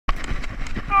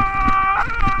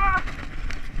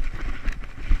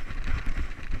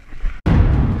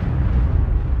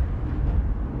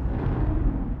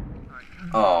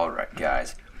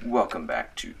Welcome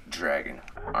back to Dragon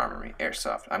Armory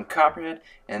Airsoft. I'm Copperhead,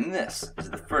 and this is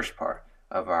the first part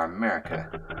of our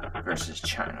America versus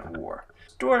China war.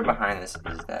 The story behind this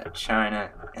is that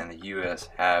China and the U.S.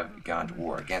 have gone to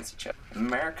war against each other.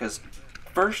 America's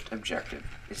first objective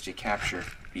is to capture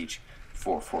Beach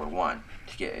 441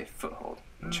 to get a foothold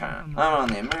in China. I'm on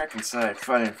the American side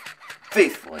fighting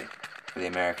faithfully for the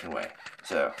American way.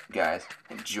 So, guys,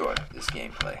 enjoy this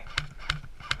gameplay.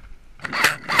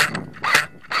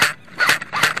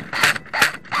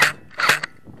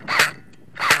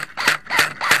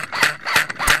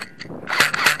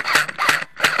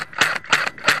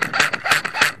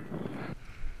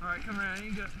 Alright, come around,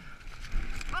 you go.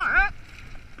 Alright!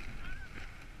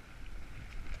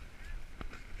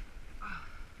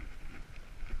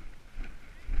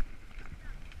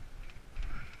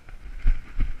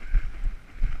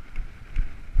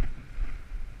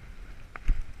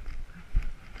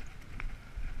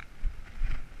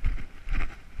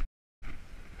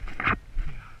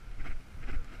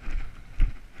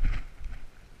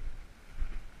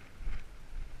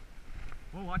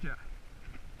 Whoa, watch out.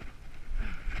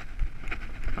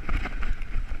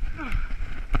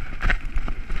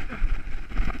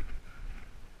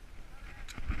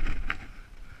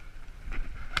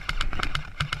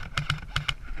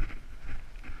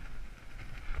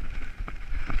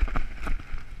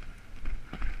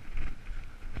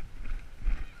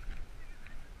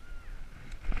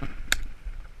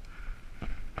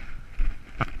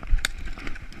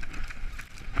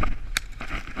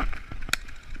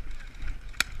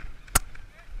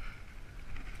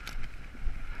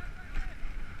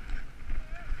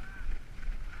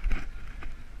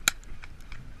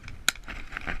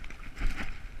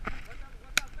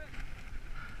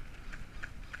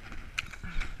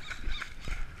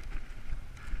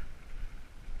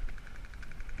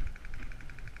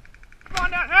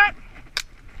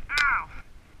 Ow!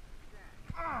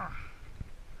 Ugh.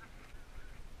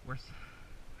 Where's...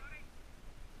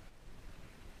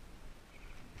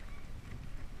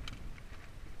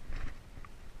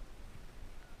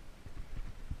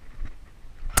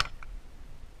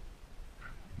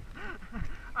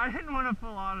 I didn't want to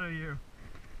pull auto you.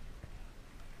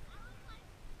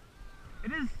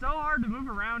 It is so hard to move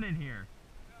around in here.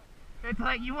 It's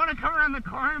like you want to come around the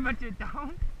corner, but you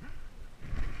don't.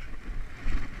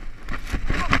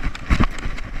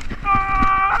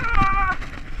 Ah!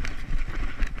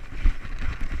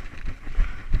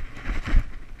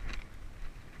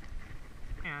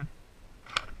 Man,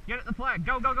 get at the flag.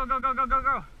 Go, go, go, go, go, go, go,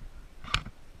 go.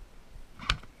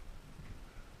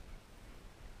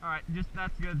 Alright,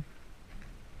 that's good.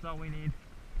 That's all we need.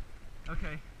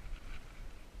 Okay.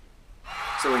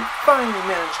 So we finally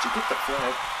managed to get the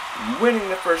flag, winning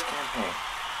the first campaign.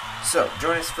 So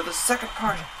join us for the second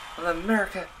part of the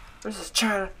America versus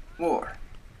China war.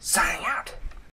 Signing out.